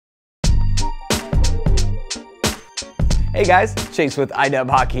Hey guys, Chase with iDub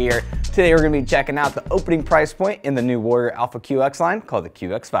Hockey here. Today we're going to be checking out the opening price point in the new Warrior Alpha QX line called the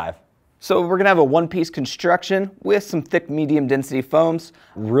QX5. So we're going to have a one-piece construction with some thick medium density foams,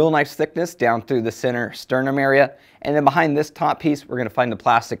 real nice thickness down through the center sternum area, and then behind this top piece we're going to find the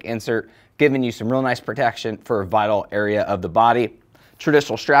plastic insert, giving you some real nice protection for a vital area of the body.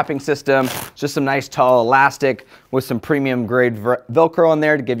 Traditional strapping system, just some nice tall elastic with some premium grade Velcro on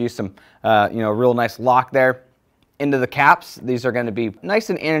there to give you some real nice lock there. Into the caps, these are going to be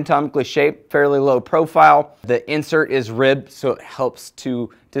nice and anatomically shaped, fairly low profile. The insert is ribbed, so it helps to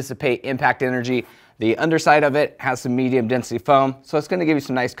dissipate impact energy. The underside of it has some medium density foam, so it's going to give you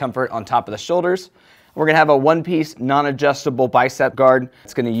some nice comfort on top of the shoulders. We're going to have a one-piece non-adjustable bicep guard.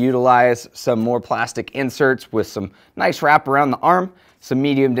 It's going to utilize some more plastic inserts with some nice wrap around the arm, some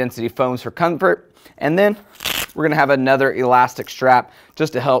medium density foams for comfort, and then we're going to have another elastic strap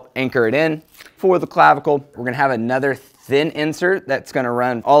just to help anchor it in. For the clavicle, we're going to have another thin insert that's going to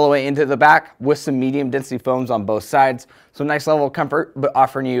run all the way into the back with some medium density foams on both sides. So nice level of comfort, but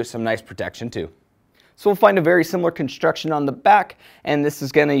offering you some nice protection too. So we'll find a very similar construction on the back, and this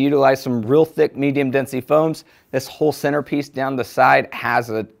is going to utilize some real thick medium density foams. This whole centerpiece down the side has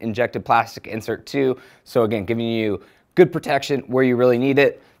an injected plastic insert too. So again, giving you good protection where you really need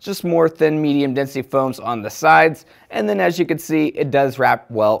it. Just more thin medium density foams on the sides, and then as you can see, it does wrap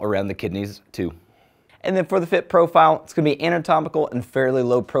well around the kidneys too. And then for the fit profile, it's going to be anatomical and fairly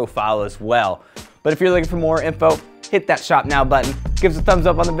low profile as well. But if you're looking for more info, hit that shop now button, give us a thumbs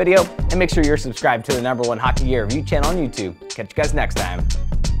up on the video, and make sure you're subscribed to the #1 hockey gear review channel on YouTube. Catch you guys next time.